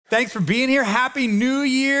Thanks for being here. Happy New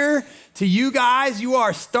Year to you guys. You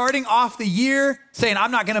are starting off the year saying,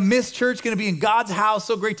 I'm not going to miss church, going to be in God's house.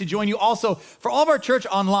 So great to join you. Also, for all of our church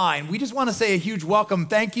online, we just want to say a huge welcome.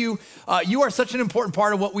 Thank you. You are such an important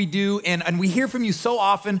part of what we do. And we hear from you so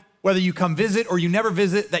often, whether you come visit or you never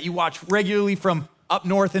visit, that you watch regularly from up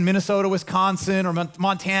north in Minnesota, Wisconsin, or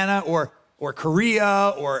Montana, or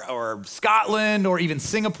Korea, or Scotland, or even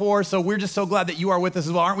Singapore. So we're just so glad that you are with us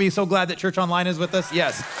as well. Aren't we so glad that Church Online is with us?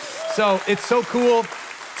 Yes. So it's so cool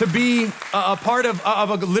to be a part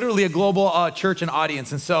of literally a global church and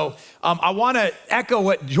audience. And so I want to echo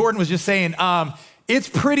what Jordan was just saying. It's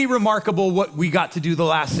pretty remarkable what we got to do the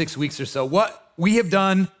last 6 weeks or so. What we have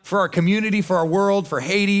done for our community, for our world, for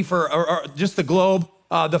Haiti, for just the globe.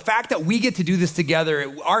 The fact that we get to do this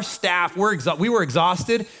together, our staff, we were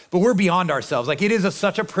exhausted, but we're beyond ourselves. Like, it is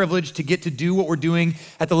such a privilege to get to do what we're doing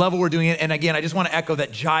at the level we're doing it. And again, I just want to echo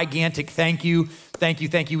that gigantic thank you.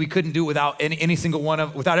 We couldn't do it without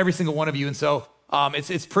without every single one of you. And so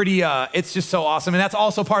it's pretty, it's just so awesome. And that's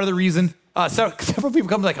also part of the reason. Several people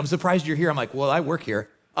come like, I'm surprised you're here. I'm like, well, I work here.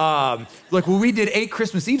 We did 8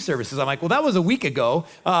 Christmas Eve services. I'm like, well, that was a week ago.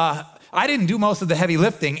 I didn't do most of the heavy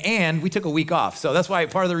lifting, and we took a week off. So that's why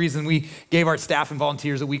part of the reason we gave our staff and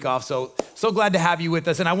volunteers a week off. So glad to have you with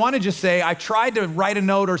us. And I want to just say, I tried to write a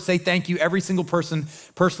note or say thank you every single person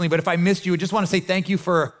personally, but if I missed you, I just want to say thank you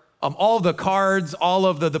for all of the cards, all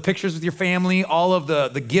of the pictures with your family, all of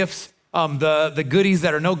the gifts, the goodies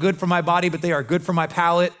that are no good for my body, but they are good for my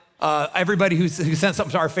palate. Everybody who sent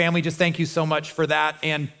something to our family, just thank you so much for that.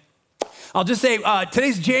 And I'll just say,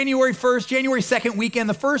 today's January 1st, January 2nd weekend,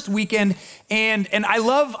 the first weekend, and I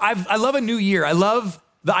love a new year. I love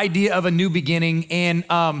the idea of a new beginning, and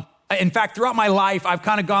in fact, throughout my life, I've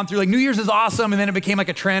kind of gone through, like, New Year's is awesome, and then it became like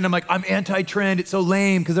a trend. I'm like, I'm anti-trend, it's so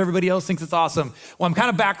lame, because everybody else thinks it's awesome. Well, I'm kind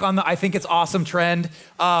of back on the I think it's awesome trend,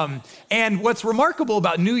 and what's remarkable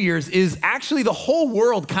about New Year's is actually the whole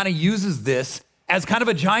world kind of uses this as kind of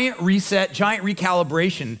a giant reset, giant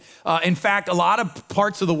recalibration. In fact, a lot of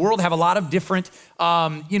parts of the world have a lot of different,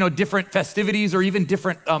 different festivities or even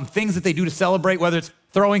different things that they do to celebrate, whether it's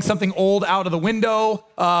throwing something old out of the window,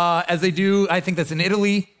 as they do, I think that's in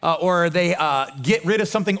Italy, or they get rid of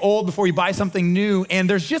something old before you buy something new. And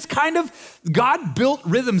there's just kind of, God built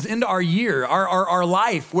rhythms into our year, our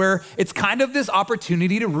life, where it's kind of this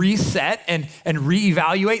opportunity to reset and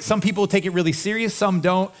reevaluate. Some people take it really serious, some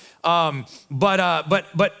don't. But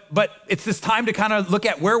it's this time to kind of look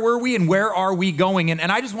at where were we and where are we going?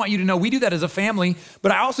 And I just want you to know we do that as a family,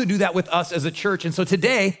 but I also do that with us as a church. And so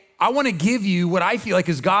today, I want to give you what I feel like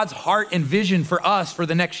is God's heart and vision for us for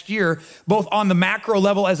the next year, both on the macro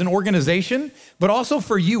level as an organization, but also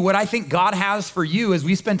for you, what I think God has for you as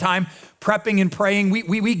we spend time prepping and praying.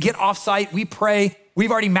 We get offsite, we pray.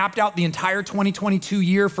 We've already mapped out the entire 2022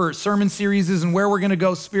 year for sermon series and where we're going to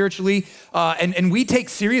go spiritually. And we take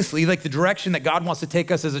seriously like the direction that God wants to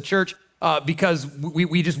take us as a church, because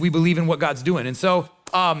we believe in what God's doing. And so,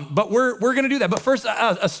 but we're going to do that. But first,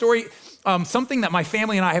 a story. Something that my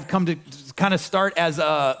family and I have come to kind of start as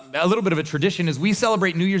a little bit of a tradition is we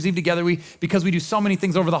celebrate New Year's Eve together. Because we do so many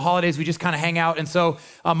things over the holidays, we just kind of hang out. And so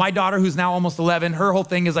my daughter, who's now almost 11, her whole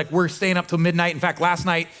thing is like, we're staying up till midnight. In fact, last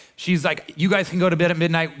night, she's like, you guys can go to bed at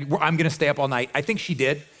midnight. I'm going to stay up all night. I think she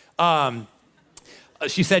did.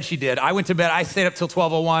 She said she did. I went to bed. I stayed up till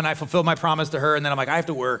 12:01. I fulfilled my promise to her. And then I'm like, I have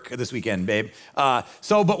to work this weekend, babe. But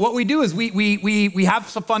what we do is we have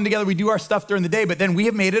some fun together. We do our stuff during the day, but then we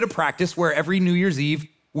have made it a practice where every New Year's Eve,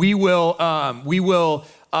 we will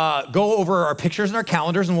go over our pictures and our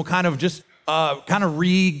calendars, and we'll kind of just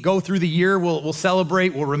go through the year. We'll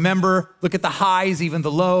celebrate, we'll remember, look at the highs, even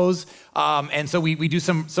the lows. And so we do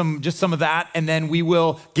some of that. And then we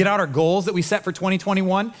will get out our goals that we set for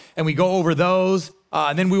 2021, and we go over those.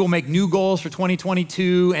 And then we will make new goals for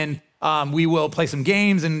 2022, and we will play some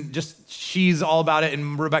games, and just she's all about it.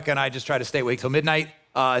 And Rebecca and I just try to stay awake till midnight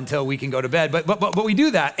until we can go to bed. But we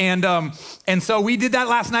do that. And so we did that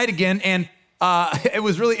last night again. And it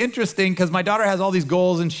was really interesting because my daughter has all these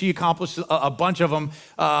goals, and she accomplished a bunch of them.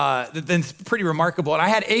 That's pretty remarkable. And I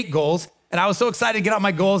had 8 goals, and I was so excited to get out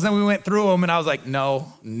my goals. And we went through them, and I was like, no,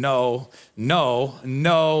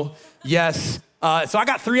 yes. So I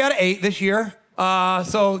got 3 out of 8 this year.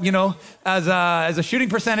 So, as a shooting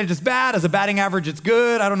percentage, it's bad. As a batting average, it's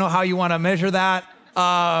good. I don't know how you want to measure that.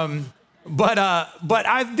 But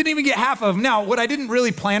I didn't even get half of them. Now, what I didn't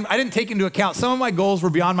really plan, I didn't take into account, some of my goals were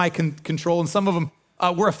beyond my control, and some of them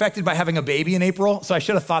were affected by having a baby in April. So I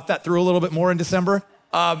should have thought that through a little bit more in December.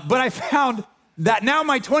 But I found that now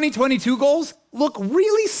my 2022 goals look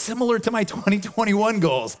really similar to my 2021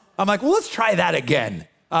 goals. I'm like, well, let's try that again.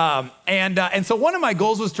 And so one of my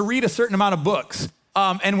goals was to read a certain amount of books.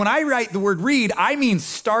 And when I write the word read, I mean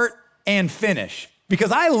start and finish.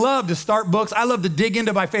 Because I love to start books. I love to dig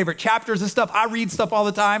into my favorite chapters and stuff. I read stuff all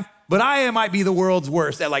the time, but I might be the world's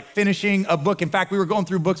worst at like finishing a book. In fact, we were going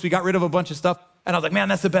through books. We got rid of a bunch of stuff. And I was like, man,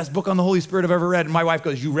 that's the best book on the Holy Spirit I've ever read. And my wife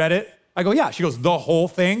goes, you read it? I go, yeah. She goes, the whole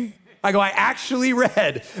thing? I go, I actually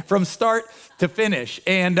read from start to finish.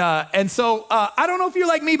 And so I don't know if you're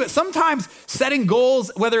like me, but sometimes setting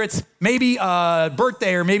goals, whether it's maybe a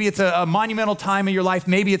birthday or maybe it's a monumental time in your life,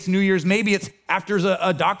 maybe it's New Year's, maybe it's after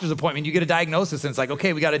a doctor's appointment, you get a diagnosis and it's like,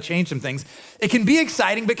 okay, we got to change some things. It can be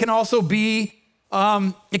exciting, but can also be,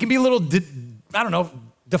 it can be a little,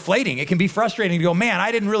 deflating. It can be frustrating to go, man,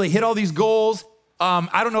 I didn't really hit all these goals.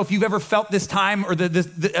 I don't know if you've ever felt this time or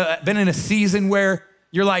been in a season where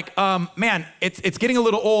you're like, man, it's getting a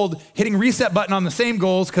little old hitting reset button on the same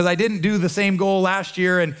goals because I didn't do the same goal last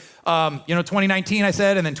year. And, 2019 I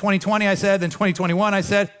said, and then 2020 I said, then 2021 I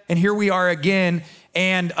said, and here we are again.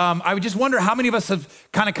 And I would just wonder how many of us have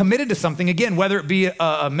kind of committed to something, again, whether it be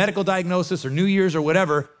a medical diagnosis or New Year's or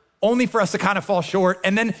whatever, only for us to kind of fall short.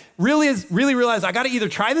 And then really realize I got to either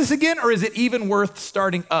try this again or is it even worth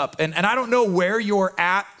starting up? And I don't know where you're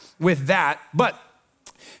at with that, but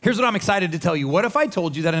here's what I'm excited to tell you. What if I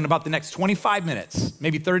told you that in about the next 25 minutes,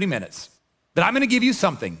 maybe 30 minutes, that I'm going to give you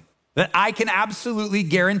something that I can absolutely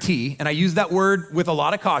guarantee, and I use that word with a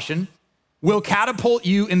lot of caution, will catapult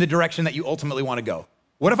you in the direction that you ultimately want to go?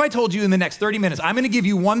 What if I told you in the next 30 minutes, I'm going to give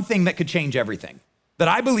you one thing that could change everything? That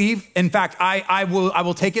I believe, in fact, I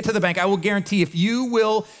will take it to the bank. I will guarantee if you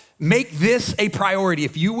will make this a priority,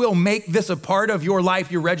 if you will make this a part of your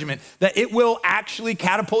life, your regimen, that it will actually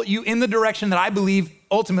catapult you in the direction that I believe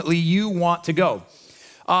ultimately you want to go.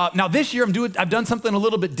 Now this year I've done something a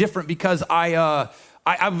little bit different because I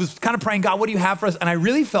was kind of praying, God, what do you have for us? And I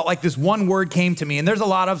really felt like this one word came to me. And there's a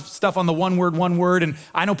lot of stuff on the one word. And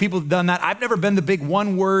I know people have done that. I've never been the big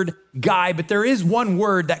one word guy, but there is one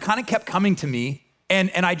word that kind of kept coming to me.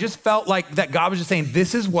 And I just felt like that God was just saying,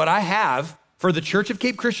 this is what I have for the Church of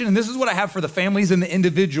Cape Christian, and this is what I have for the families and the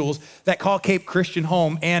individuals that call Cape Christian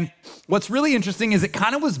home. And what's really interesting is it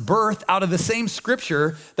kind of was birthed out of the same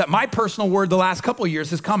scripture that my personal word the last couple of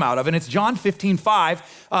years has come out of, and it's John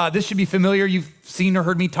 15:5. This should be familiar. You've seen or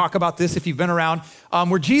heard me talk about this if you've been around,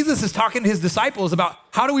 where Jesus is talking to his disciples about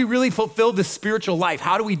how do we really fulfill this spiritual life?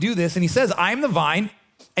 How do we do this? And he says, I am the vine,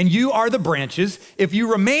 and you are the branches. If you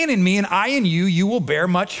remain in me and I in you, you will bear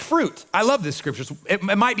much fruit. I love this scripture. It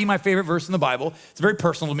might be my favorite verse in the Bible. It's very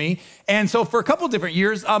personal to me. And so for a couple of different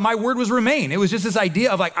years, my word was remain. It was just this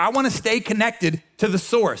idea of like, I want to stay connected to the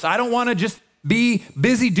source. I don't want to just be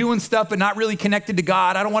busy doing stuff, but not really connected to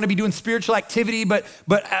God. I don't want to be doing spiritual activity, but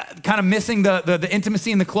kind of missing the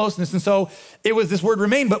intimacy and the closeness. And so it was this word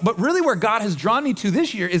remain. But really where God has drawn me to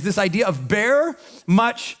this year is this idea of bear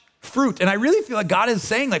much fruit. And I really feel like God is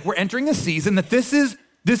saying, like, we're entering a season that this is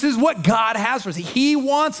what God has for us. He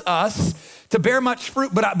wants us to bear much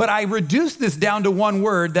fruit, but I reduced this down to one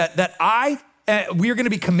word that we are going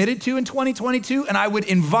to be committed to in 2022, and I would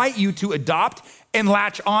invite you to adopt and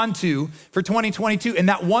latch onto for 2022. And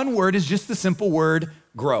that one word is just the simple word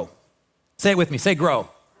grow. Say it with me. Say grow.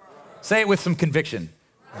 Say it with some conviction.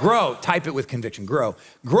 Grow. Type it with conviction. Grow.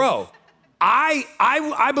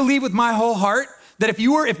 I believe with my whole heart that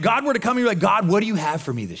if God were to come and you're like, God, what do you have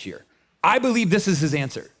for me this year? I believe this is his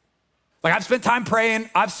answer. Like, I've spent time praying,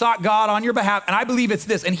 I've sought God on your behalf, and I believe it's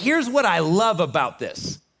this. And here's what I love about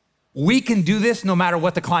this. We can do this no matter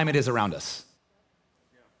what the climate is around us.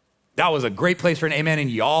 That was a great place for an amen,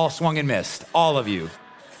 and y'all swung and missed, all of you.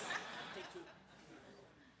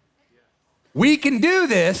 We can do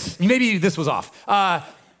this, maybe this was off.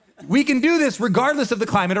 We can do this regardless of the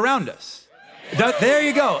climate around us. There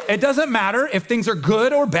you go. It doesn't matter if things are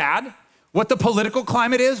good or bad, what the political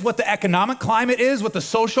climate is, what the economic climate is, what the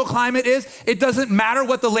social climate is. It doesn't matter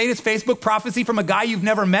what the latest Facebook prophecy from a guy you've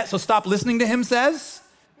never met, so stop listening to him says.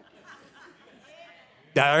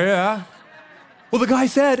 Yeah. Well, the guy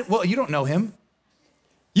said, well, you don't know him.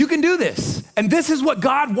 You can do this. And this is what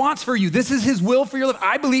God wants for you. This is his will for your life.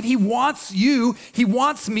 I believe he wants you, he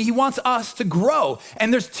wants me, he wants us to grow.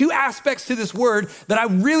 And there's two aspects to this word that I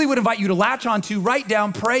really would invite you to latch onto, write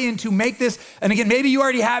down, pray into, make this. And again, maybe you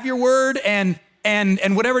already have your word and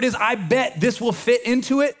whatever it is, I bet this will fit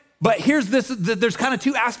into it. But here's this, there's kind of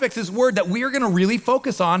two aspects of this word that we are going to really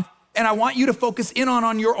focus on. And I want you to focus in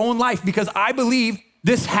on your own life, because I believe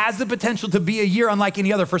this has the potential to be a year unlike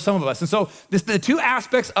any other for some of us. And so the two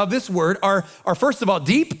aspects of this word are first of all,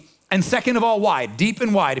 deep, and second of all, wide. Deep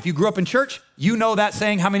and wide. If you grew up in church, you know that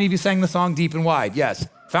saying. How many of you sang the song Deep and Wide? Yes,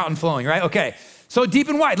 fountain flowing, right? Okay, So deep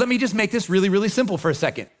and wide, let me just make this really, really simple for a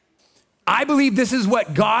second. I believe this is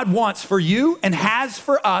what God wants for you and has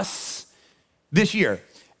for us this year.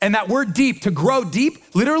 And that word deep, to grow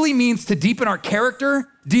deep, literally means to deepen our character,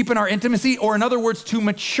 deepen our intimacy, or in other words, to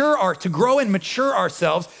grow and mature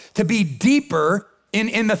ourselves, to be deeper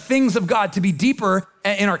in the things of God, to be deeper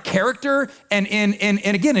in our character and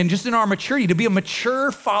again, just in our maturity, to be a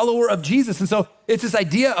mature follower of Jesus. And so it's this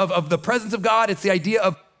idea of the presence of God. It's the idea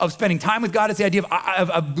of spending time with God. It's the idea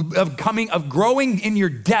of growing in your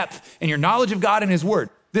depth and your knowledge of God and his word.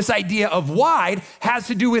 This idea of wide has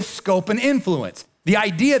to do with scope and influence. The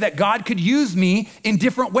idea that God could use me in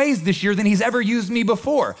different ways this year than he's ever used me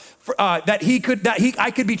before.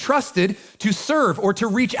 I could be trusted to serve or to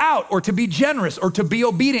reach out or to be generous or to be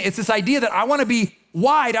obedient. It's this idea that I want to be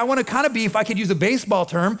wide. I want to kind of be, if I could use a baseball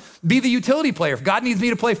term, be the utility player. If God needs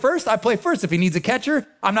me to play first, I play first. If he needs a catcher,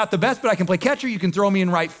 I'm not the best, but I can play catcher. You can throw me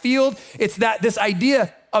in right field. It's this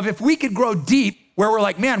idea of if we could grow deep, where we're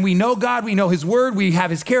like, man, we know God, we know his word, we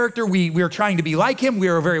have his character, we are trying to be like him, we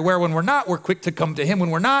are very aware when we're not, we're quick to come to him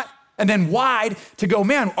when we're not, and then wide to go,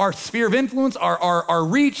 man, our sphere of influence, our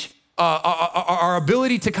reach, our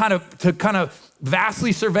ability to kind of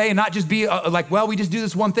vastly survey and not just be we just do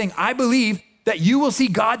this one thing. I believe that you will see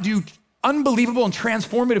God do unbelievable and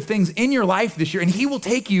transformative things in your life this year, and he will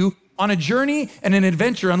take you on a journey and an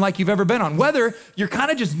adventure unlike you've ever been on. Whether you're kind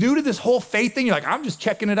of just new to this whole faith thing, you're like, I'm just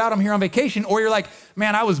checking it out, I'm here on vacation, or you're like,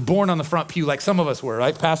 man, I was born on the front pew, like some of us were,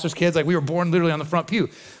 right? Pastors' kids, like we were born literally on the front pew.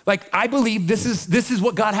 Like, I believe this is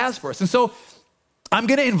what God has for us. And so I'm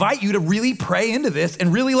gonna invite you to really pray into this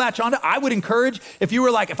and really latch onto it. I would encourage, if you were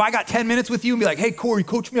like, if I got 10 minutes with you and be like, hey, Corey,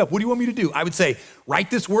 coach me up, what do you want me to do? I would say, write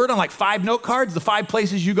this word on like 5 note cards, the 5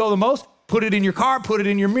 places you go the most, put it in your car, put it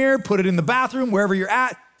in your mirror, put it in the bathroom, wherever you're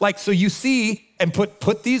at. Like, so you see and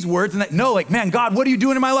put these words and man, God, what are you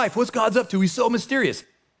doing in my life? What's God's up to? He's so mysterious.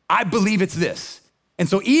 I believe it's this. And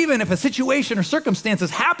so even if a situation or circumstance is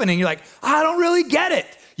happening, you're like, I don't really get it.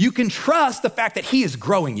 You can trust the fact that he is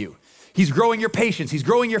growing you. He's growing your patience. He's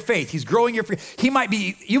growing your faith. He's growing your, you might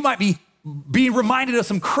be being reminded of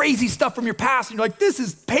some crazy stuff from your past and you're like, this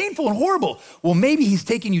is painful and horrible. Well, maybe he's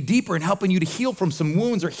taking you deeper and helping you to heal from some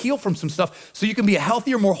wounds or heal from some stuff so you can be a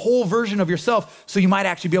healthier, more whole version of yourself so you might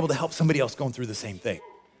actually be able to help somebody else going through the same thing.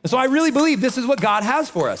 And so I really believe this is what God has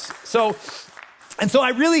for us. So I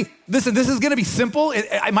really, listen, this is gonna be simple.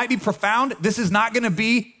 It might be profound. This is not gonna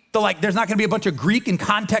be there's not gonna be a bunch of Greek and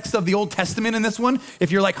context of the Old Testament in this one.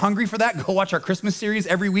 If you're like hungry for that, go watch our Christmas series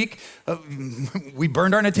every week. We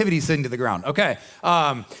burned our nativity scene to the ground, okay.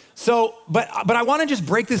 But I wanna just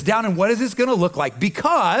break this down and what is this gonna look like?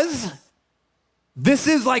 Because this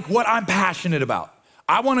is like what I'm passionate about.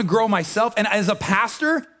 I wanna grow myself, and as a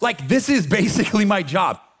pastor, like this is basically my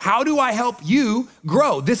job. How do I help you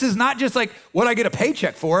grow? This is not just like what I get a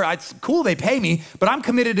paycheck for. It's cool they pay me, but I'm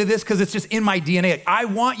committed to this because it's just in my DNA. Like, I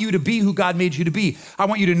want you to be who God made you to be. I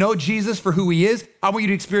want you to know Jesus for who he is. I want you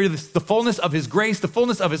to experience the fullness of his grace, the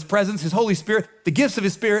fullness of his presence, his Holy Spirit, the gifts of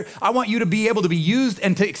his Spirit. I want you to be able to be used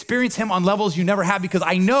and to experience him on levels you never have, because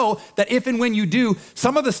I know that if and when you do,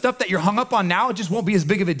 some of the stuff that you're hung up on now, it just won't be as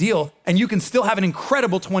big of a deal, and you can still have an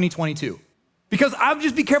incredible 2022. Because I'll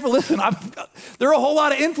just be careful, listen, there are a whole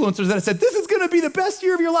lot of influencers that have said, this is gonna be the best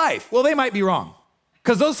year of your life. Well, they might be wrong.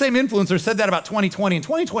 Because those same influencers said that about 2020, and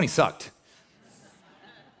 2020 sucked.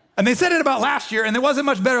 And they said it about last year, and it wasn't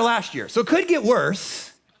much better last year. So it could get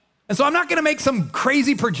worse. And so I'm not gonna make some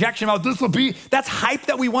crazy projection about this will be, that's hype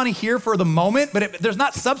that we wanna hear for the moment, but there's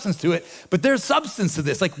not substance to it, but there's substance to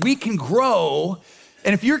this. Like, we can grow,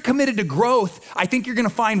 and if you're committed to growth, I think you're gonna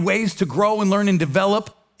find ways to grow and learn and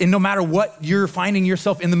develop. And no matter what you're finding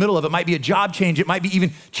yourself in the middle of, it might be a job change, it might be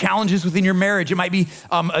even challenges within your marriage, it might be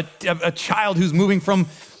a child who's moving from,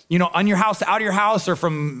 on your house to out of your house, or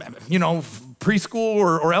from, preschool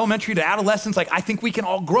or elementary to adolescence. Like, I think we can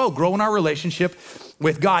all grow in our relationship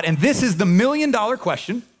with God. And this is the $1 million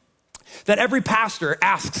question that every pastor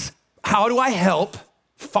asks: how do I help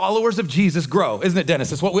followers of Jesus grow? Isn't it,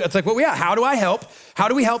 Dennis? It's like what we have. How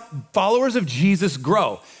do we help followers of Jesus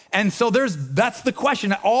grow? And so that's the question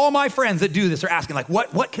that all my friends that do this are asking, like,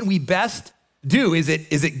 what can we best do? Is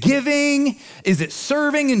it giving? Is it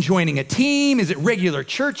serving and joining a team? Is it regular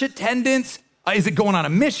church attendance? Is it going on a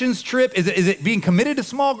missions trip? Is it being committed to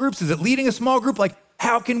small groups? Is it leading a small group? Like,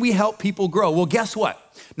 how can we help people grow? Well, guess what?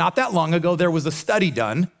 Not that long ago, there was a study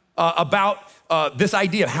done about this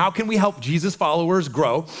idea of how can we help Jesus followers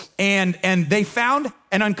grow? And they found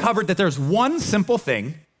and uncovered that there's one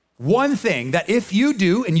thing that if you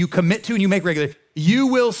do and you commit to and you make regular, you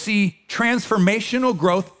will see transformational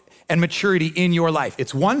growth and maturity in your life.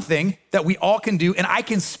 It's one thing that we all can do, and I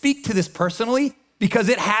can speak to this personally because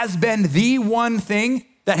it has been the one thing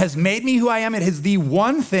that has made me who I am. It is the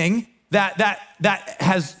one thing that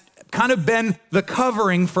has kind of been the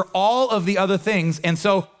covering for all of the other things. And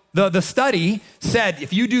so the study said,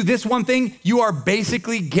 if you do this one thing, you are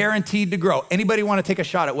basically guaranteed to grow. Anybody want to take a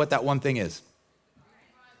shot at what that one thing is?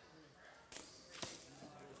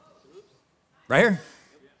 Right here.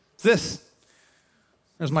 It's this.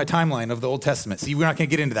 There's my timeline of the Old Testament. See, we're not going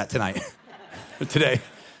to get into that tonight, today.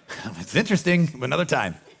 It's interesting, but another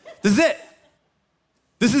time. This is it.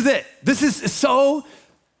 This is it. This is so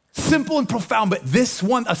simple and profound, but this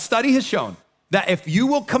one, a study has shown that if you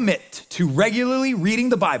will commit to regularly reading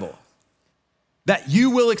the Bible, that you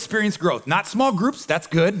will experience growth. Not small groups, that's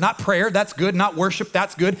good. Not prayer, that's good. Not worship,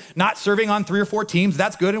 that's good. Not serving on 3 or 4 teams,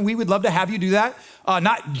 that's good. And we would love to have you do that.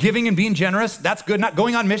 Not giving and being generous, that's good. Not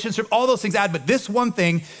going on missions trip, all those things add. But this one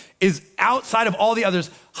thing is outside of all the others,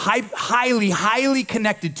 highly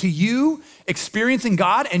connected to you experiencing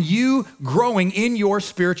God and you growing in your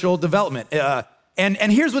spiritual development.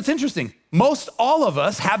 And here's what's interesting. Most all of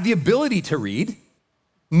us have the ability to read.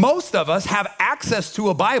 Most of us have access to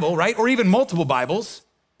a Bible, right? Or even multiple Bibles.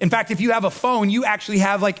 In fact, if you have a phone, you actually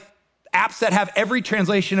have like apps that have every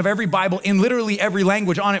translation of every Bible in literally every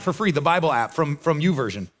language on it for free, the Bible app from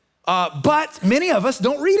YouVersion. But many of us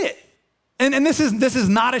don't read it. And this is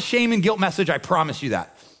not a shame and guilt message, I promise you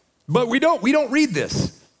that. But we don't read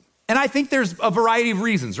this. And I think there's a variety of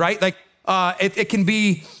reasons, right? Like it can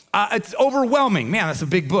be, it's overwhelming. Man, that's a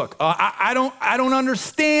big book. I don't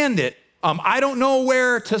understand it. I don't know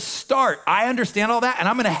where to start. I understand all that, and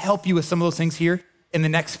I'm gonna help you with some of those things here in the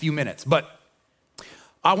next few minutes. But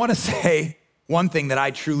I wanna say one thing that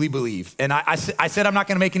I truly believe, and I said I'm not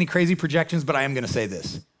gonna make any crazy projections, but I am gonna say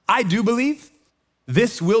this. I do believe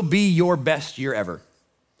this will be your best year ever.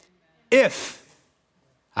 If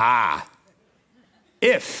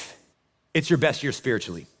it's your best year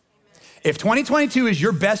spiritually. If 2022 is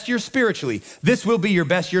your best year spiritually, this will be your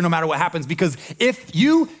best year no matter what happens, because if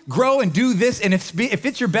you grow and do this, and if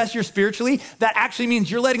it's your best year spiritually, that actually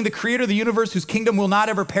means you're letting the creator of the universe, whose kingdom will not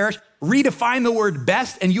ever perish, redefine the word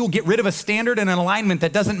best, and you'll get rid of a standard and an alignment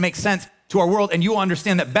that doesn't make sense to our world, and you will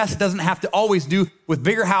understand that best doesn't have to always do with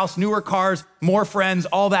bigger house, newer cars, more friends,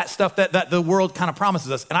 all that stuff that the world kind of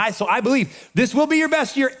promises us. And so I believe this will be your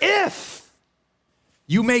best year if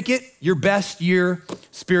you make it your best year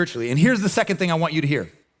spiritually. And here's the second thing I want you to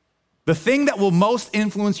hear. The thing that will most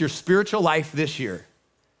influence your spiritual life this year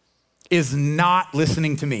is not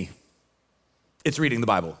listening to me. It's reading the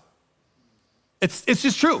Bible. It's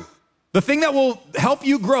just true. The thing that will help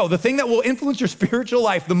you grow, the thing that will influence your spiritual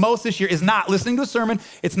life the most this year is not listening to a sermon.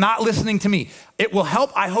 It's not listening to me. It will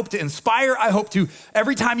help, I hope, to inspire. I hope to,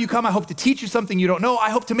 every time you come, I hope to teach you something you don't know. I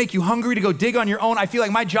hope to make you hungry to go dig on your own. I feel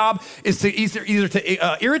like my job is to either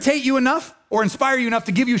to irritate you enough or inspire you enough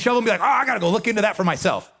to give you a shovel and be like, I gotta go look into that for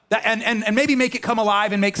myself. And maybe make it come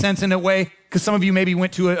alive and make sense in a way, because some of you maybe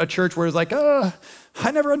went to a church where it's like, I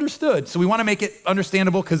never understood. So we wanna make it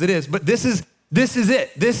understandable because it is, but this is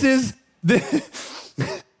it.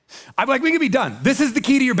 I'm like, we could be done. This is the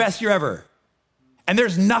key to your best year ever. And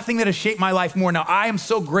there's nothing that has shaped my life more. Now, I am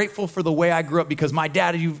so grateful for the way I grew up, because my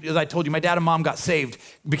dad, as I told you, my dad and mom got saved,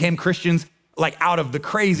 became Christians, like out of the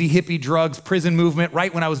crazy hippie drugs, prison movement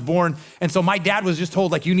right when I was born. And so my dad was just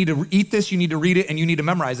told, like, you need to eat this, you need to read it, and you need to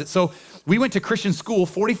memorize it. So we went to Christian school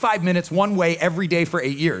 45 minutes one way every day for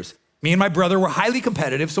 8 years. Me and my brother were highly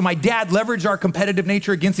competitive. So my dad leveraged our competitive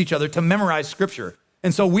nature against each other to memorize scripture.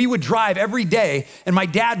 And so we would drive every day, and my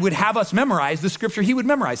dad would have us memorize the scripture he would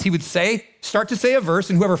memorize. He would start to say a verse,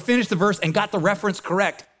 and whoever finished the verse and got the reference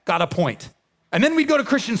correct got a point. And then we'd go to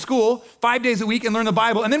Christian school 5 days a week and learn the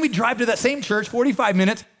Bible. And then we'd drive to that same church 45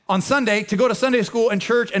 minutes on Sunday to go to Sunday school and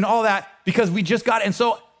church and all that, because we just got it. And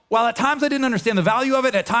so while at times I didn't understand the value of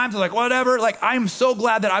it, at times I was like, whatever, like I'm so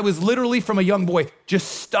glad that I was literally from a young boy just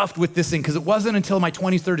stuffed with this thing, because it wasn't until my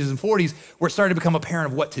 20s, 30s, and 40s where it started to become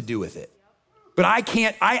apparent of what to do with it. But I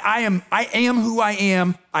am who I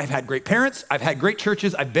am. I've had great parents. I've had great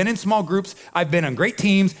churches. I've been in small groups. I've been on great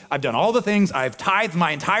teams. I've done all the things. I've tithed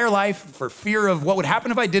my entire life for fear of what would happen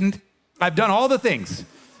if I didn't. I've done all the things.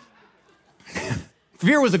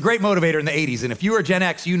 Fear was a great motivator in the 80s. And if you are Gen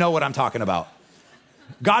X, you know what I'm talking about.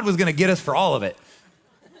 God was going to get us for all of it.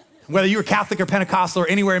 Whether you were Catholic or Pentecostal or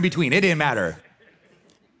anywhere in between, it didn't matter.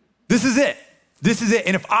 This is it. This is it.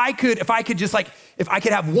 And if I could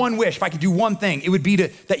have one wish, if I could do one thing, it would be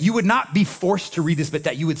that you would not be forced to read this, but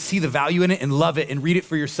that you would see the value in it and love it and read it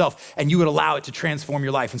for yourself, and you would allow it to transform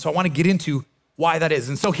your life. And so I want to get into why that is.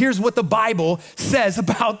 And so here's what the Bible says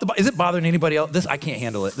about is it bothering anybody else? I can't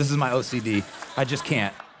handle it. This is my OCD. I just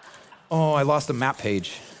can't. Oh, I lost a map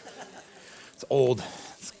page. It's old.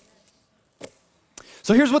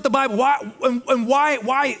 So here's what the Bible, why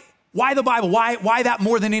the Bible? Why that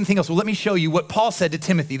more than anything else? Well, let me show you what Paul said to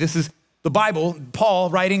Timothy. This is the Bible,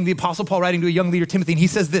 the Apostle Paul writing to a young leader, Timothy, and he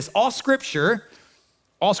says this, all scripture,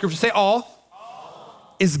 say all,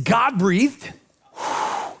 is God-breathed.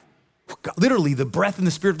 Literally, the breath and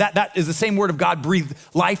the spirit, that is the same word of God breathed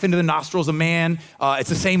life into the nostrils of man. It's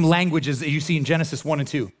the same language as you see in Genesis 1 and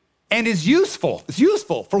 2. And is useful. It's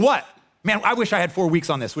useful for what? Man, I wish I had 4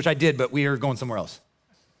 weeks on this, which I did, but we are going somewhere else.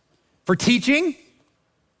 For teaching,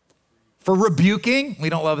 for rebuking, we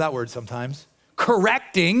don't love that word sometimes,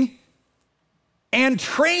 correcting, and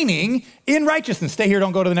training in righteousness. Stay here,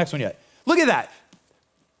 don't go to the next one yet. Look at that.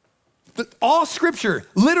 All scripture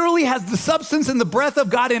literally has the substance and the breath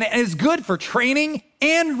of God in it and is good for training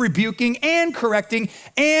and rebuking and correcting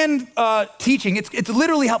and teaching. It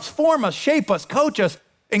literally helps form us, shape us, coach us,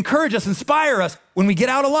 encourage us, inspire us. When we get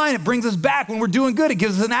out of line, it brings us back. When we're doing good, it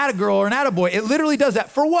gives us an attagirl or an attaboy. It literally does that.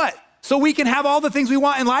 For what? So we can have all the things we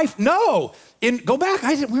want in life? No. Go back.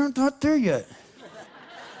 We're not there yet.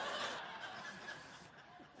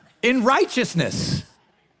 In righteousness.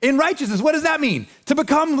 In righteousness, what does that mean? To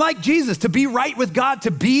become like Jesus, to be right with God,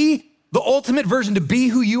 to be the ultimate version, to be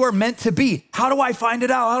who you are meant to be. How do I find it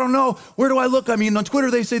out? I don't know. Where do I look? I mean, on Twitter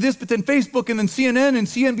they say this, but then Facebook and then CNN and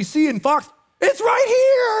CNBC and Fox. It's right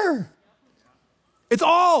here. It's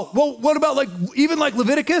all. Well, what about even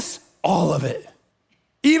Leviticus? All of it.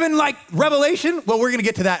 Even like Revelation? Well, we're going to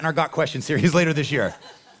get to that in our Got Questions series later this year.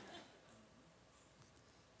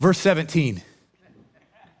 Verse 17.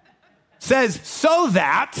 Says, so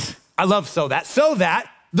that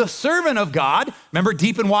the servant of God, remember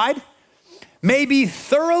deep and wide, may be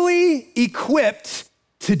thoroughly equipped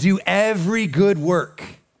to do every good work.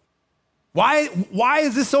 Why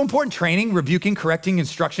is this so important? Training, rebuking, correcting,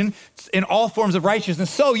 instruction in all forms of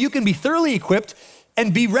righteousness, so you can be thoroughly equipped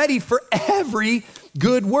and be ready for every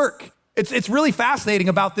good work. It's really fascinating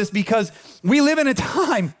about this because we live in a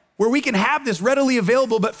time where we can have this readily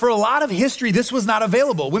available, but for a lot of history, this was not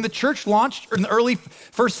available. When the church launched in the early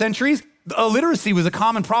first centuries, illiteracy was a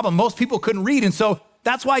common problem. Most people couldn't read, and so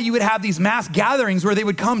that's why you would have these mass gatherings where they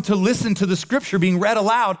would come to listen to the scripture being read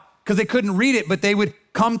aloud because they couldn't read it, but they would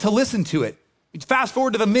come to listen to it. Fast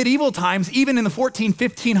forward to the medieval times, even in the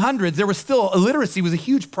 1500s, there was still, illiteracy was a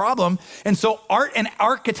huge problem. And so art and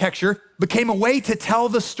architecture became a way to tell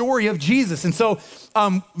the story of Jesus. And so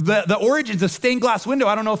the origins of stained glass window,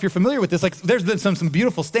 I don't know if you're familiar with this, there's been some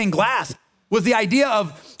beautiful stained glass, was the idea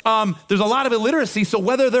of there's a lot of illiteracy. So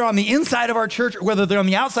whether they're on the inside of our church or whether they're on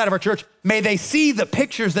the outside of our church, may they see the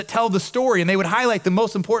pictures that tell the story. And they would highlight the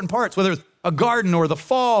most important parts, whether it's a garden or the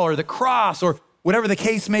fall or the cross or whatever the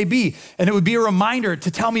case may be. And it would be a reminder to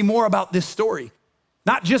tell me more about this story.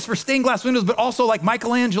 Not just for stained glass windows, but also like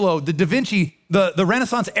Michelangelo, the Da Vinci, the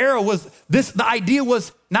Renaissance era was this, the idea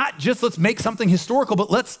was not just let's make something historical, but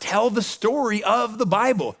let's tell the story of the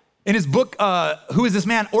Bible. In his book, Who is This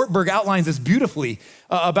Man? Ortberg outlines this beautifully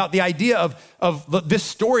about the idea of this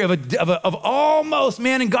story of almost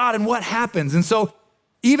man and God and what happens. And so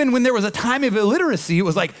even when there was a time of illiteracy, it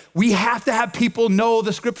was like, we have to have people know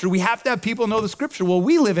the scripture. We have to have people know the scripture. Well,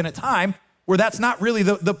 we live in a time where that's not really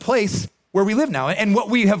the place where we live now. And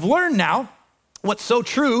what we have learned now, what's so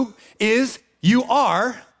true is you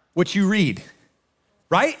are what you read,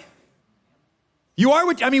 right? You are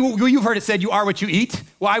you've heard it said, you are what you eat.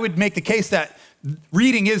 Well, I would make the case that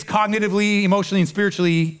reading is cognitively, emotionally, and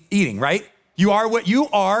spiritually eating, right? You are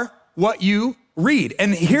what you read.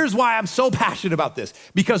 And here's why I'm so passionate about this.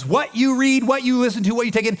 Because what you read, what you listen to, what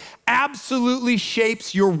you take in absolutely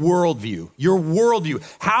shapes your worldview,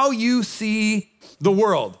 how you see the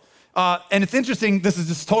world. And it's interesting, this is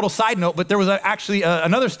just a total side note, but there was actually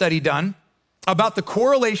another study done about the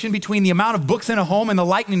correlation between the amount of books in a home and the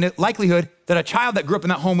likelihood that a child that grew up in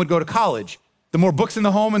that home would go to college. The more books in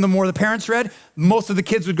the home and the more the parents read, most of the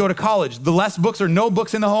kids would go to college. The less books or no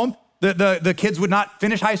books in the home, the kids would not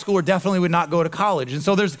finish high school or definitely would not go to college. And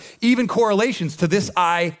so there's even correlations to this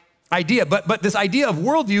idea. But this idea of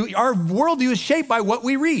worldview, our worldview is shaped by what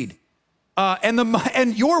we read.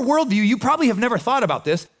 And your worldview, you probably have never thought about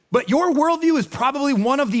this, but your worldview is probably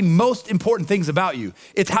one of the most important things about you.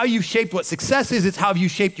 It's how you've shaped what success is. It's how you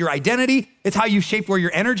shaped your identity. It's how you shaped where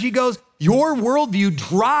your energy goes. Your worldview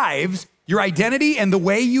drives your identity and the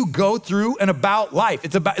way you go through and about life.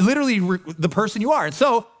 It's about literally the person you are. And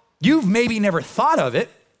so you've maybe never thought of it,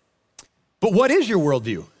 but what is your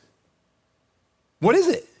worldview? What is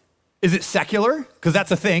it? Is it secular? Because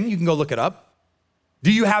that's a thing. You can go look it up.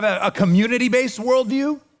 Do you have a community-based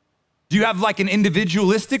worldview? Do you have like an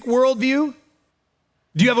individualistic worldview?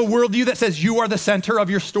 Do you have a worldview that says you are the center of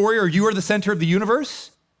your story or you are the center of the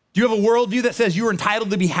universe? Do you have a worldview that says you are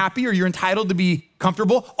entitled to be happy or you're entitled to be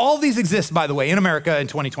comfortable? All of these exist, by the way, in America in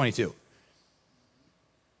 2022.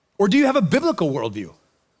 Or do you have a biblical worldview?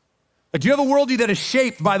 Like, do you have a worldview that is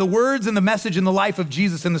shaped by the words and the message and the life of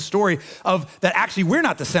Jesus and the story of that actually we're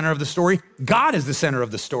not the center of the story, God is the center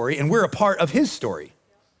of the story and we're a part of his story?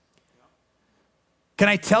 Can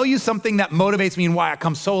I tell you something that motivates me and why I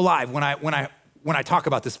come so alive when I talk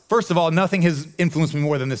about this? First of all, nothing has influenced me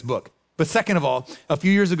more than this book. But second of all, a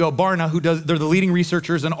few years ago, Barna, they're the leading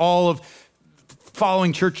researchers in all of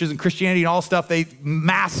following churches and Christianity and all stuff,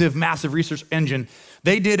 massive research engine.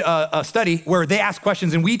 They did a study where they asked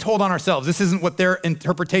questions and we told on ourselves, this isn't what their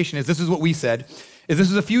interpretation is, this is what we said, is this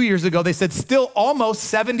was a few years ago, they said still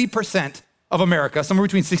almost 70% of America, somewhere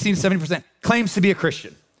between 60 to 70%, claims to be a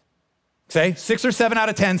Christian. Say, 6 or 7 out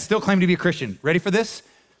of 10 still claim to be a Christian. Ready for this?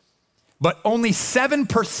 But only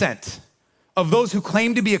 7% of those who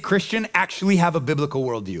claim to be a Christian actually have a biblical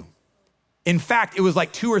worldview. In fact, it was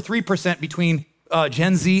like 2 or 3% between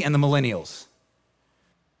Gen Z and the millennials.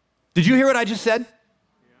 Did you hear what I just said?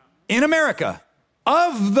 In America,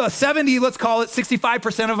 of the 70, let's call it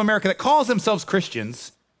 65% of America that calls themselves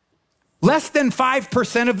Christians, less than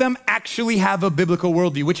 5% of them actually have a biblical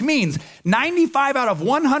worldview, which means 95 out of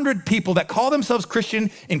 100 people that call themselves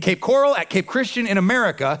Christian in Cape Coral, at Cape Christian in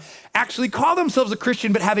America, actually call themselves a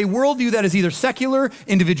Christian, but have a worldview that is either secular,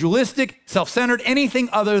 individualistic, self-centered, anything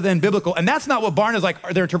other than biblical. And that's not what Barna's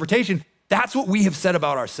like, their interpretation. That's what we have said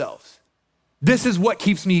about ourselves. This is what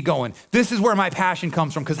keeps me going. This is where my passion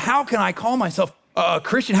comes from, because how can I call myself a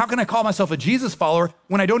Christian? How can I call myself a Jesus follower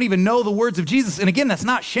when I don't even know the words of Jesus? And again, that's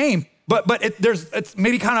not shame, but it's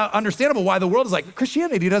maybe kind of understandable why the world is like,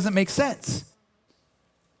 Christianity doesn't make sense.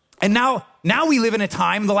 And now we live in a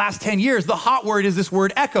time, the last 10 years, the hot word is this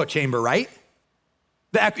word echo chamber, right?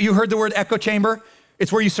 You heard the word echo chamber?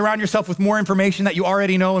 It's where you surround yourself with more information that you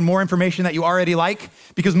already know and more information that you already like.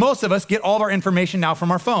 Because most of us get all of our information now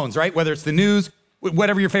from our phones, right? Whether it's the news,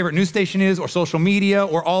 whatever your favorite news station is, or social media,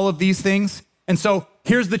 or all of these things. And so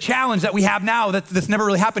here's the challenge that we have now that's never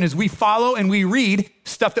really happened is we follow and we read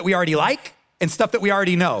stuff that we already like and stuff that we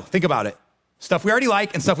already know. Think about it. Stuff we already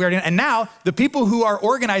like and stuff we already know. And now the people who are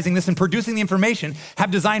organizing this and producing the information have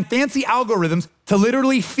designed fancy algorithms to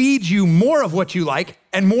literally feed you more of what you like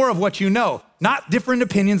and more of what you know. Not different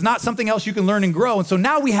opinions, not something else you can learn and grow. And so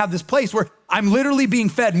now we have this place where I'm literally being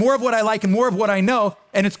fed more of what I like and more of what I know.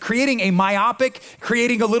 And it's creating a myopic,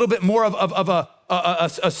 creating a little bit more of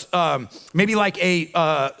maybe like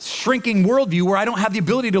a shrinking worldview where I don't have the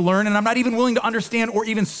ability to learn and I'm not even willing to understand or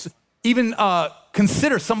even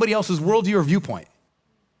consider somebody else's worldview or viewpoint.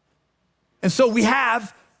 And so we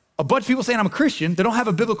have a bunch of people saying I'm a Christian, they don't have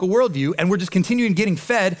a biblical worldview, and we're just continuing getting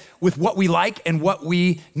fed with what we like and what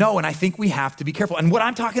we know, and I think we have to be careful. And what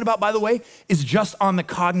I'm talking about, by the way, is just on the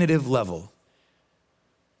cognitive level.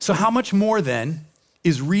 So how much more then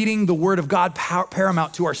is reading the Word of God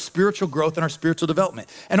paramount to our spiritual growth and our spiritual development?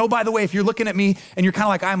 And oh, by the way, if you're looking at me and you're kind of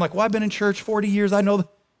like, I'm like, well, I've been in church 40 years, I know.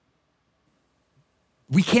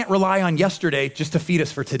 We can't rely on yesterday just to feed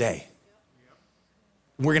us for today.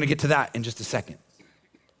 We're gonna get to that in just a second.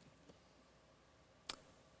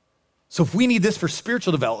 So if we need this for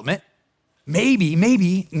spiritual development,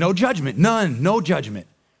 maybe, no judgment, no judgment.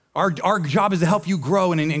 Our job is to help you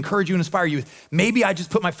grow and encourage you and inspire you. Maybe I just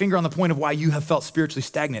put my finger on the point of why you have felt spiritually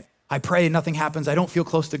stagnant. I pray and nothing happens, I don't feel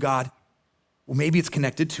close to God. Well, maybe it's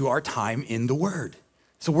connected to our time in the Word.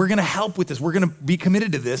 So we're gonna help with this, we're gonna be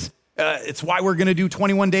committed to this. It's why we're gonna do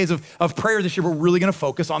 21 days of prayer this year. We're really gonna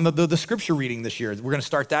focus on the scripture reading this year. We're gonna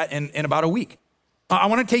start that in about a week. I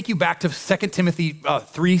wanna take you back to 2 Timothy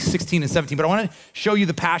 3:16 and 17, but I wanna show you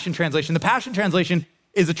the Passion Translation. The Passion Translation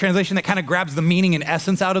is a translation that kind of grabs the meaning and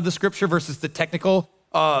essence out of the scripture versus the technical,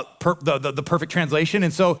 the perfect translation.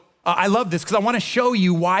 And so I love this because I wanna show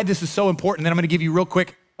you why this is so important. Then I'm gonna give you real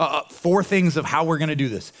quick 4 things of how we're gonna do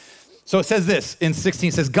this. So it says this in 16,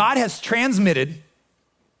 it says, God has transmitted,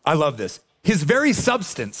 I love this, his very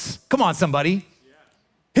substance. Come on, somebody.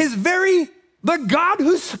 The God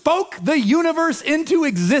who spoke the universe into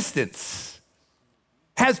existence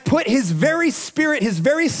has put his very spirit, his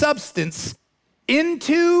very substance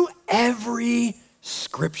into every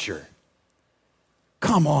scripture.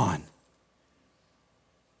 Come on.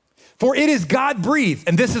 For it is God breathed,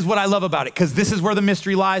 and this is what I love about it, because this is where the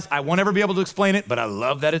mystery lies. I won't ever be able to explain it, but I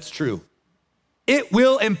love that it's true. It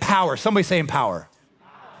will empower. Somebody say empower.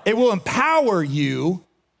 It will empower you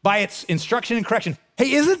by its instruction and correction.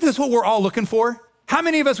 Hey, isn't this what we're all looking for? How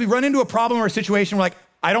many of us, we run into a problem or a situation, we're like,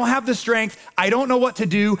 I don't have the strength. I don't know what to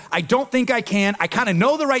do. I don't think I can. I kind of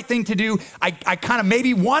know the right thing to do. I kind of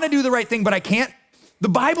maybe want to do the right thing, but I can't. The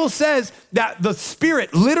Bible says that the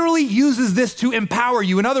Spirit literally uses this to empower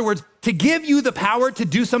you. In other words, to give you the power to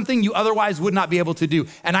do something you otherwise would not be able to do.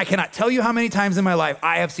 And I cannot tell you how many times in my life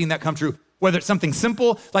I have seen that come true. Whether it's something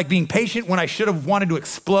simple like being patient when I should have wanted to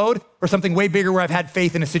explode, or something way bigger where I've had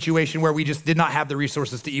faith in a situation where we just did not have the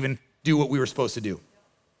resources to even do what we were supposed to do.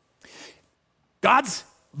 God's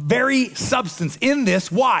very substance in this,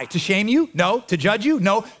 why? To shame you? No. To judge you?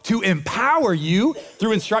 No. To empower you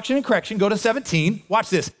through instruction and correction. Go to 17. Watch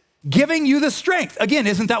this. Giving you the strength. Again,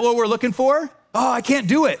 isn't that what we're looking for? Oh, I can't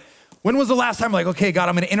do it. When was the last time like, okay, God,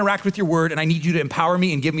 I'm going to interact with your word and I need you to empower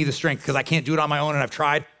me and give me the strength because I can't do it on my own and I've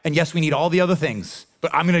tried. And yes, we need all the other things,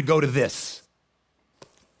 but I'm going to go to this.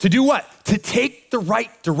 To do what? To take the right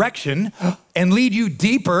direction and lead you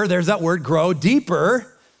deeper, there's that word, grow deeper,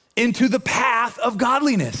 into the path of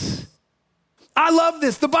godliness. I love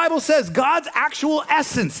this. The Bible says God's actual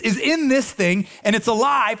essence is in this thing and it's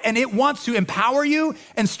alive and it wants to empower you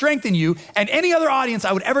and strengthen you. And any other audience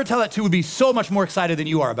I would ever tell that to would be so much more excited than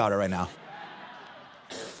you are about it right now.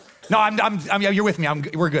 No, you're with me.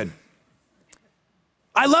 We're good.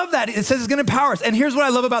 I love that. It says it's going to empower us. And here's what I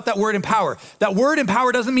love about that word empower. That word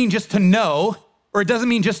empower doesn't mean just to know, or it doesn't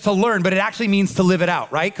mean just to learn, but it actually means to live it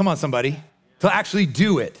out, right? Come on, somebody. To actually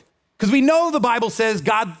do it. Because we know the Bible says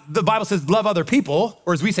love other people,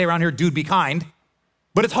 or as we say around here, dude, be kind.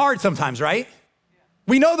 But it's hard sometimes, right?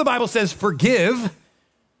 We know the Bible says forgive,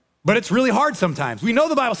 but it's really hard sometimes. We know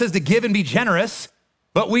the Bible says to give and be generous,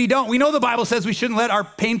 but we don't. We know the Bible says we shouldn't let our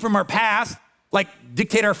pain from our past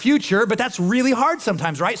dictate our future, but that's really hard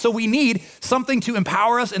sometimes, right? So we need something to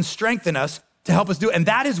empower us and strengthen us to help us do it. And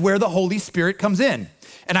that is where the Holy Spirit comes in.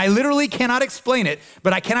 And I literally cannot explain it,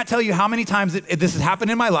 but I cannot tell you how many times this has happened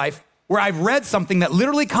in my life where I've read something that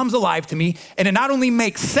literally comes alive to me, and it not only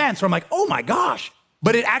makes sense, where I'm like, oh my gosh,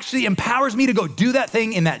 but it actually empowers me to go do that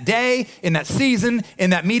thing in that day, in that season, in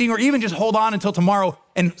that meeting, or even just hold on until tomorrow.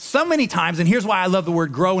 And so many times, and here's why I love the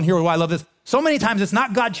word grow, and here's why I love this, so many times it's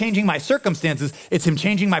not God changing my circumstances, it's him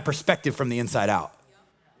changing my perspective from the inside out.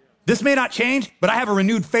 This may not change, but I have a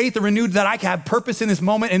renewed faith, that I can have purpose in this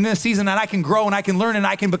moment, in this season, that I can grow and I can learn and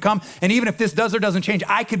I can become. And even if this does or doesn't change,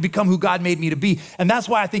 I could become who God made me to be. And that's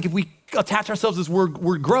why I think if we attach ourselves to this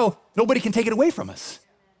word grow, nobody can take it away from us.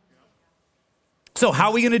 So how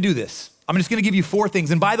are we gonna do this? I'm just gonna give you 4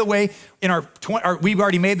 things. And by the way, we've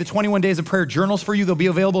already made the 21 days of prayer journals for you. They'll be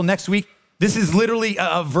available next week. This is literally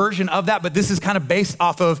a version of that, but this is kind of based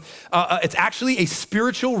off of, it's actually a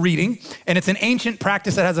spiritual reading, and it's an ancient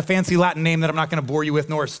practice that has a fancy Latin name that I'm not gonna bore you with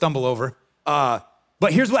nor stumble over.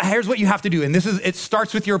 But here's what you have to do, and it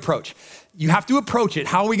starts with your approach. You have to approach it.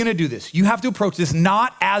 How are we gonna do this? You have to approach this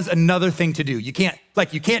not as another thing to do. You can't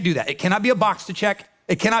do that. It cannot be a box to check.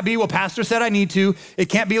 It cannot be, well, pastor said I need to. It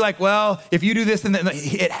can't be like, well, if you do this, then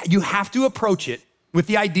you have to approach it with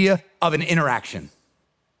the idea of an interaction.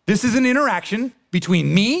 This is an interaction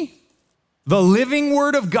between me, the living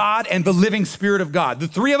word of God, and the living spirit of God. The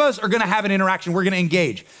 3 of us are gonna have an interaction. We're gonna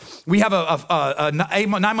engage. We have a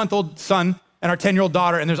 9-month-old son and our 10-year-old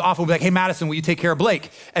daughter, and there's often, we'll be like, hey, Madison, will you take care of Blake?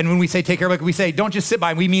 And when we say take care of Blake, we say, don't just sit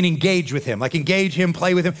by him. We mean engage with him, engage him,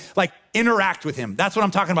 play with him, interact with him. That's what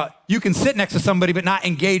I'm talking about. You can sit next to somebody, but not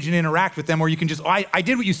engage and interact with them, or you can just, I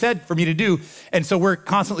did what you said for me to do. And so we're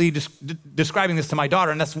constantly describing this to my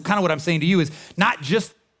daughter, and that's kind of what I'm saying to you is not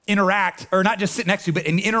just interact, or not just sit next to you, but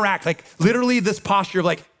interact, literally this posture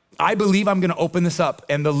of I believe I'm gonna open this up,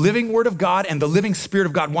 and the living word of God and the living spirit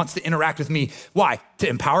of God wants to interact with me. Why? To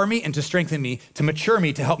empower me and to strengthen me, to mature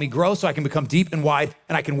me, to help me grow so I can become deep and wide,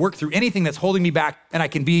 and I can work through anything that's holding me back, and I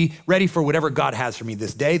can be ready for whatever God has for me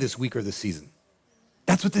this day, this week, or this season.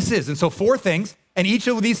 That's what this is. And so 4 things, and each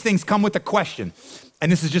of these things come with a question.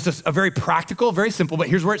 And this is just a very practical, very simple, but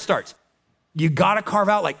here's where it starts. You gotta carve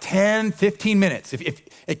out 10, 15 minutes.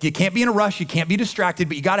 If you can't be in a rush, you can't be distracted,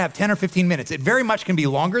 but you gotta have 10 or 15 minutes. It very much can be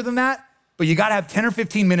longer than that, but you gotta have 10 or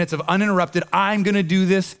 15 minutes of uninterrupted, I'm gonna do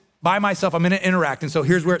this by myself, I'm gonna interact. And so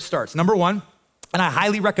here's where it starts. Number 1, and I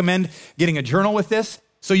highly recommend getting a journal with this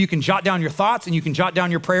so you can jot down your thoughts and you can jot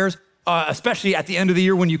down your prayers, especially at the end of the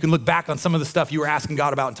year when you can look back on some of the stuff you were asking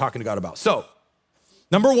God about and talking to God about. So,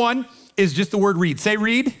 number 1 is just the word read. Say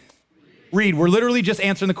read. Read. We're literally just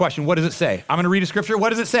answering the question, what does it say? I'm gonna read a scripture.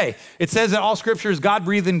 What does it say? It says that all scripture is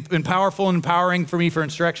God-breathed and powerful and empowering for me for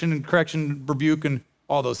instruction and correction, rebuke, and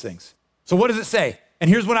all those things. So what does it say? And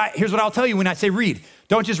here's what I'll tell you when I say read.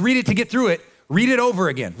 Don't just read it to get through it. Read it over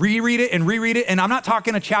again. Reread it and reread it. And I'm not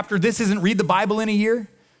talking a chapter. This isn't read the Bible in a year.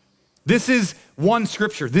 This is one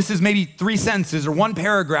scripture. This is maybe 3 sentences or one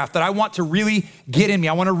paragraph that I want to really get in me.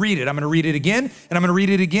 I want to read it. I'm going to read it again, and I'm going to read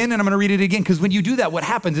it again, and I'm going to read it again. Because when you do that, what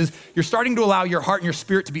happens is you're starting to allow your heart and your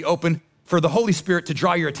spirit to be open for the Holy Spirit to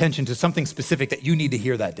draw your attention to something specific that you need to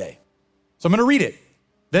hear that day. So I'm going to read it.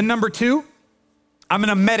 Then number 2, I'm going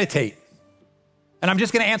to meditate. And I'm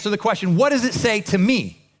just going to answer the question, what does it say to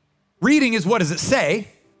me? Reading is what does it say?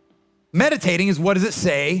 Meditating is what does it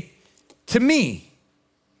say to me?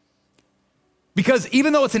 Because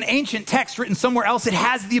even though it's an ancient text written somewhere else, it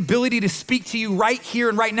has the ability to speak to you right here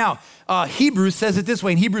and right now. Hebrews says it this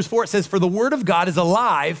way. In Hebrews 4, it says, for the word of God is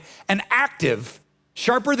alive and active,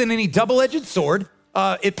 sharper than any double-edged sword.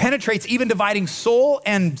 It penetrates even dividing soul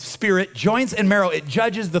and spirit, joints and marrow. It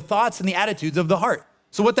judges the thoughts and the attitudes of the heart.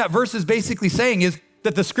 So what that verse is basically saying is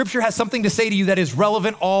that the scripture has something to say to you that is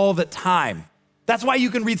relevant all the time. That's why you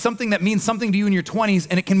can read something that means something to you in your 20s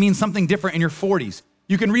and it can mean something different in your 40s.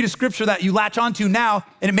 You can read a scripture that you latch onto now,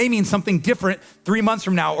 and it may mean something different 3 months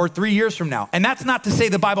from now or 3 years from now. And that's not to say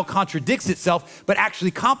the Bible contradicts itself, but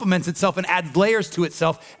actually complements itself and adds layers to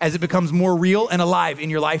itself as it becomes more real and alive in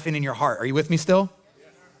your life and in your heart. Are you with me still?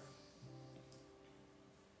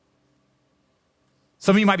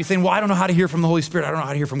 Some of you might be saying, well, I don't know how to hear from the Holy Spirit. I don't know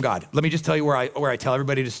how to hear from God. Let me just tell you where I tell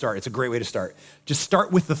everybody to start. It's a great way to start. Just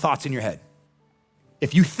start with the thoughts in your head.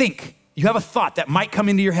 If you think you have a thought that might come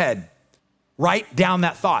into your head, write down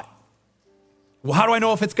that thought. Well, how do I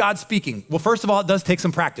know if it's God speaking? Well, first of all, it does take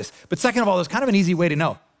some practice. But second of all, there's kind of an easy way to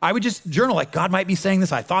know. I would just journal like, God might be saying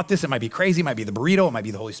this. I thought this. It might be crazy. It might be the burrito. It might be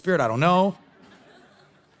the Holy Spirit. I don't know.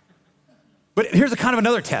 But here's a kind of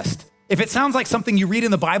another test. If it sounds like something you read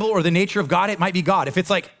in the Bible or the nature of God, it might be God. If it's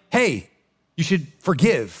like, hey, you should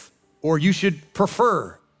forgive, or you should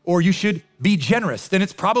prefer, or you should be generous, then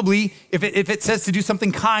it's probably, if it says to do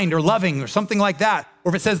something kind or loving or something like that, or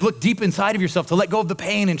if it says look deep inside of yourself to let go of the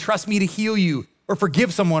pain and trust me to heal you or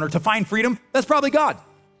forgive someone or to find freedom, that's probably God.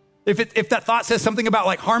 If that thought says something about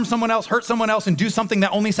like harm someone else, hurt someone else, and do something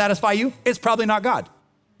that only satisfy you, it's probably not God.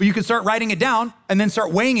 But you can start writing it down and then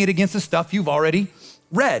start weighing it against the stuff you've already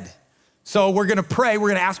read. So we're gonna pray, we're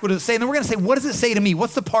gonna ask what does it say, and then we're gonna say, what does it say to me?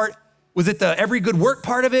 What's the part? Was it the every good work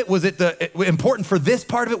part of it? Was it the important for this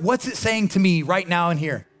part of it? What's it saying to me right now and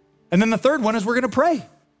here? And then the third one is we're gonna pray.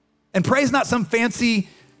 And pray is not some fancy,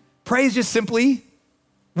 pray is just simply,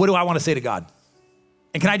 what do I wanna say to God?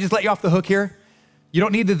 And can I just let you off the hook here? You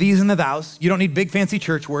don't need the these and the thous. You don't need big fancy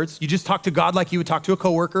church words. You just talk to God like you would talk to a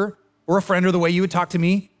coworker or a friend, or the way you would talk to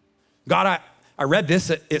me. God, I read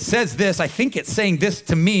this, it says this, I think it's saying this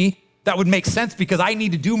to me. That would make sense because I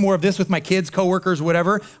need to do more of this with my kids, coworkers,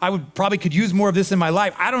 whatever. I probably could use more of this in my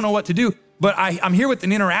life. I don't know what to do, but I'm here with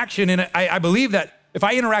an interaction, and I believe that if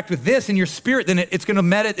I interact with this in your spirit, then it's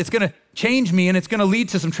gonna change me, and it's gonna lead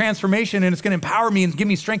to some transformation, and it's gonna empower me and give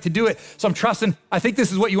me strength to do it. So I'm trusting, I think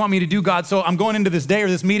this is what you want me to do, God. So I'm going into this day or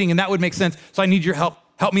this meeting, and that would make sense. So I need your help.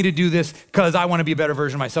 Help me to do this because I wanna be a better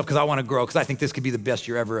version of myself, because I wanna grow, because I think this could be the best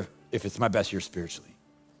year ever if it's my best year spiritually.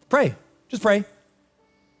 Pray, just pray.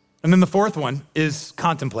 And then the fourth one is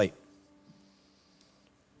contemplate.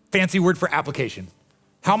 Fancy word for application.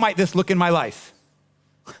 How might this look in my life?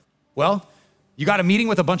 Well, you got a meeting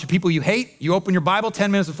with a bunch of people you hate. You open your Bible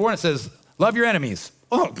 10 minutes before and it says, love your enemies.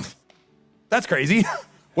 Oh, that's crazy.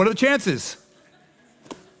 What are the chances?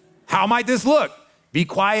 How might this look? Be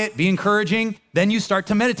quiet, be encouraging. Then you start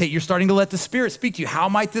to meditate. You're starting to let the Spirit speak to you. How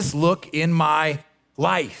might this look in my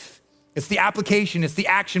life? It's the application, it's the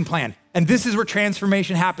action plan. And this is where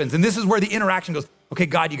transformation happens. And this is where the interaction goes, okay,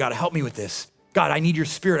 God, you gotta help me with this. God, I need your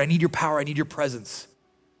Spirit, I need your power, I need your presence.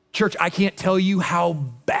 Church, I can't tell you how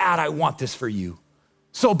bad I want this for you.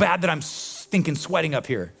 So bad that I'm stinking sweating up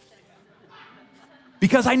here.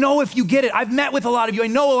 Because I know if you get it, I've met with a lot of you, I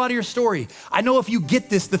know a lot of your story. I know if you get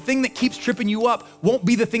this, the thing that keeps tripping you up won't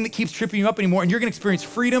be the thing that keeps tripping you up anymore, and you're gonna experience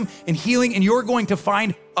freedom and healing, and you're going to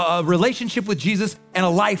find a relationship with Jesus and a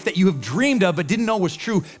life that you have dreamed of but didn't know was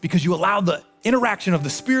true because you allowed the interaction of the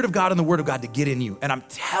Spirit of God and the Word of God to get in you. And I'm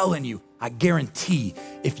telling you, I guarantee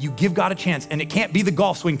if you give God a chance, and it can't be the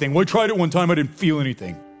golf swing thing. Well, I tried it one time, I didn't feel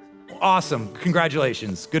anything. Awesome,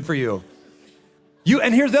 congratulations, good for you.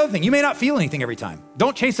 And here's the other thing, you may not feel anything every time.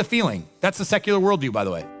 Don't chase a feeling. That's the secular worldview, by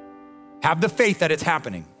the way. Have the faith that it's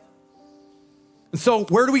happening. And so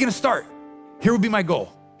where are we gonna start? Here would be my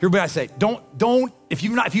goal. Here would be I say, don't, if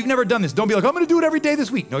you've never done this, don't be like, I'm gonna do it every day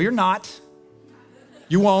this week. No, you're not.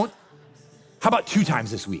 You won't. How about 2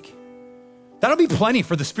 times this week? That'll be plenty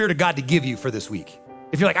for the Spirit of God to give you for this week.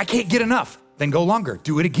 If you're like, I can't get enough, then go longer,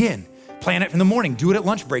 do it again. Plan it in the morning, do it at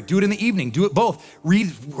lunch break, do it in the evening, do it both. Read,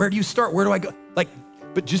 where do you start? Where do I go?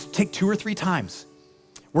 But just take 2 or 3 times.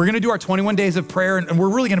 We're gonna do our 21 days of prayer, and we're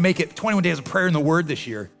really gonna make it 21 days of prayer in the Word this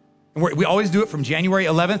year. And we always do it from January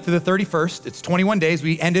 11th to the 31st. It's 21 days.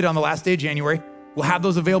 We ended on the last day of January. We'll have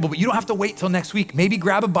those available, but you don't have to wait till next week. Maybe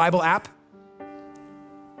grab a Bible app,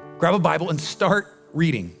 grab a Bible and start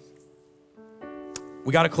reading.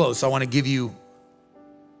 We gotta close, so I wanna give you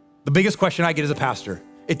the biggest question I get as a pastor.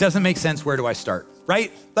 It doesn't make sense, where do I start?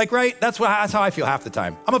 Right? That's how I feel half the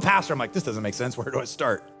time. I'm a pastor, I'm like, this doesn't make sense, where do I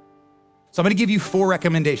start? So I'm gonna give you 4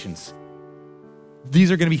 recommendations.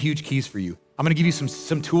 These are gonna be huge keys for you. I'm gonna give you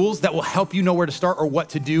some tools that will help you know where to start or what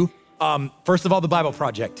to do. First of all, the Bible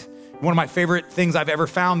Project. One of my favorite things I've ever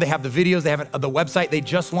found. They have the videos, they have the website. They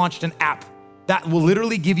just launched an app that will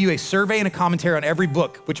literally give you a survey and a commentary on every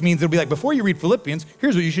book, which means it'll be like, before you read Philippians,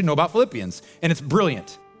 here's what you should know about Philippians. And it's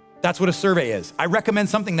brilliant. That's what a survey is. I recommend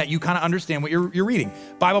something that you kind of understand what you're reading.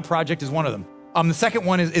 Bible Project is one of them. The second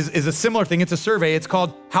one is a similar thing. It's a survey. It's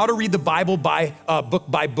called How to Read the Bible Book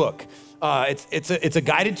by Book. It's a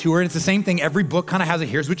guided tour, and it's the same thing. Every book kind of has a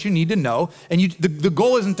here's what you need to know. And the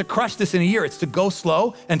goal isn't to crush this in a year. It's to go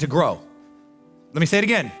slow and to grow. Let me say it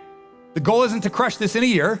again. The goal isn't to crush this in a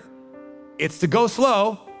year. It's to go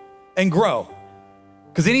slow and grow.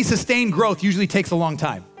 Because any sustained growth usually takes a long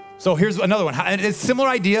time. So here's another one. It's a similar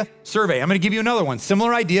idea, survey. I'm gonna give you another one.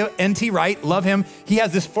 Similar idea, N.T. Wright, love him. He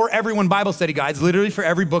has this For Everyone Bible study guides, literally for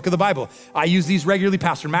every book of the Bible. I use these regularly.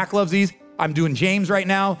 Pastor Mac loves these. I'm doing James right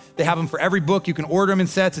now. They have them for every book. You can order them in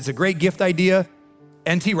sets. It's a great gift idea.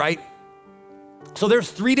 N.T. Wright. So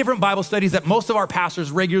there's 3 different Bible studies that most of our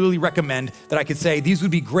pastors regularly recommend that I could say these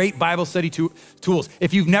would be great Bible study tools.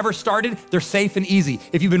 If you've never started, they're safe and easy.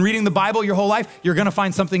 If you've been reading the Bible your whole life, you're gonna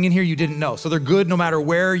find something in here you didn't know. So they're good no matter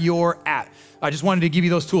where you're at. I just wanted to give you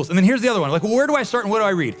those tools. And then here's the other one. Like, well, where do I start and what do I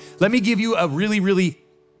read? Let me give you a really, really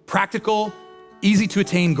practical, easy to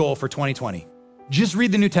attain goal for 2020. Just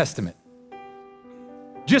read the New Testament.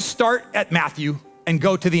 Just start at Matthew and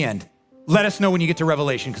go to the end. Let us know when you get to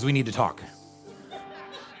Revelation because we need to talk.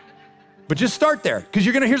 But just start there, because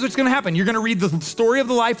here's what's gonna happen. You're gonna read the story of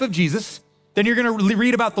the life of Jesus, then you're gonna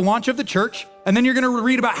read about the launch of the church, and then you're gonna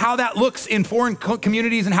read about how that looks in foreign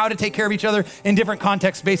communities and how to take care of each other in different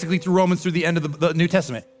contexts, basically through Romans, through the end of the New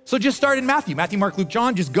Testament. So just start in Matthew, Mark, Luke,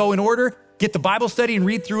 John, just go in order, get the Bible study and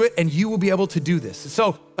read through it, and you will be able to do this.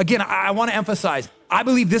 So again, I wanna emphasize, I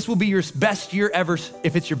believe this will be your best year ever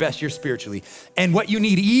if it's your best year spiritually. And what you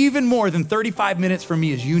need even more than 35 minutes from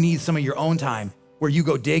me is you need some of your own time where you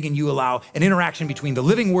go dig and you allow an interaction between the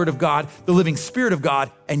living Word of God, the living Spirit of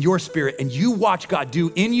God, and your spirit, and you watch God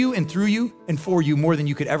do in you and through you and for you more than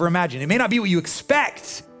you could ever imagine. It may not be what you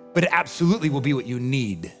expect, but it absolutely will be what you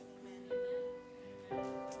need.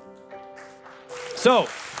 So,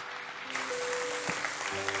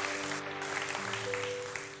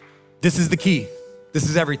 this is the key. This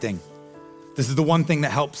is everything. This is the one thing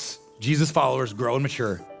that helps Jesus followers grow and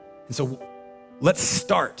mature. And so let's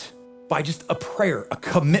start by just a prayer, a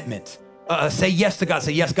commitment. Say yes to God.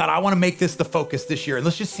 Say, yes, God, I want to make this the focus this year. And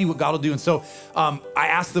let's just see what God will do. And so I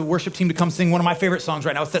asked the worship team to come sing one of my favorite songs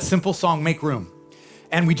right now. It's that simple song, Make Room.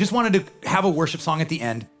 And we just wanted to have a worship song at the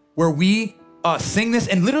end where we sing this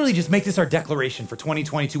and literally just make this our declaration for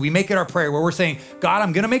 2022. We make it our prayer where we're saying, God,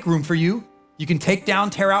 I'm going to make room for you. You can take down,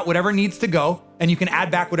 tear out whatever needs to go, and you can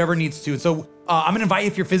add back whatever needs to. And so I'm going to invite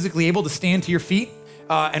you, if you're physically able, to stand to your feet,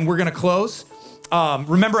 and we're going to close.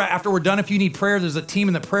 Remember, after we're done, if you need prayer, there's a team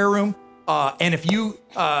in the prayer room. And if you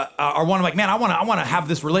are one like, man, I want to have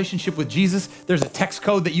this relationship with Jesus, there's a text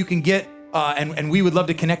code that you can get, and we would love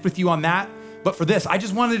to connect with you on that. But for this, I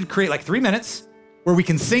just wanted to create like 3 minutes where we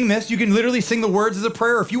can sing this. You can literally sing the words as a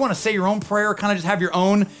prayer. If you want to say your own prayer, kind of just have your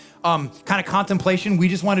own kind of contemplation. We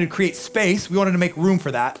just wanted to create space. We wanted to make room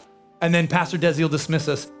for that. And then Pastor Desi will dismiss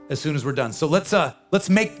us as soon as we're done. So let's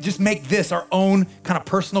make this our own kind of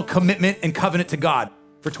personal commitment and covenant to God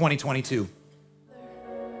for 2022.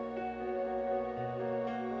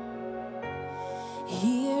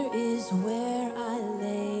 Here is where I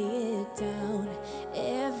lay it down,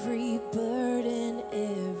 every burden,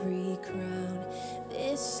 every crown.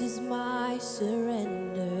 This is my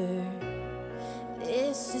surrender.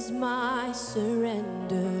 This is my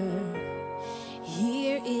surrender.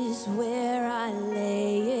 Here is where I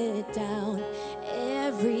lay it down,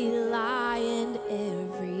 every lie and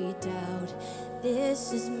every doubt.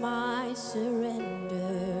 This is my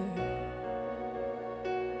surrender.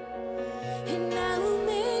 And I will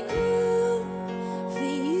make room for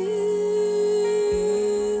you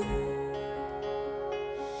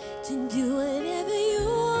to do whatever you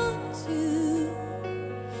want to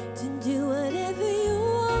do whatever you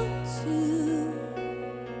want to.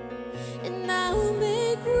 And I will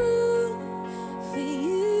make room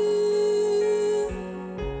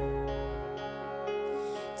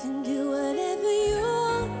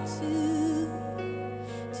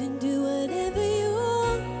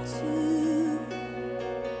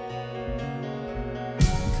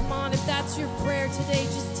on, if that's your prayer today,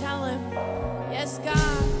 just tell him, yes,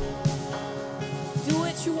 God, do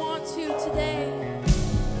what you want to today.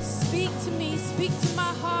 Speak to me, speak to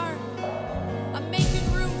my heart. I'm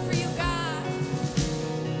making room for you, God.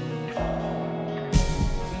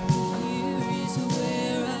 Here is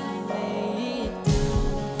where I lay it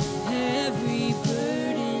down, every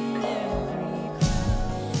burden, every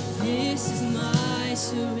crown. This is my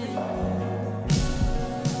surrender.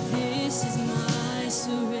 This is my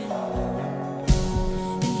surrender.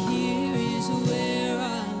 And here is where I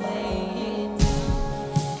lay it down,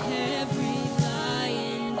 every lie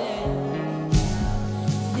and every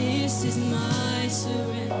lie. This is my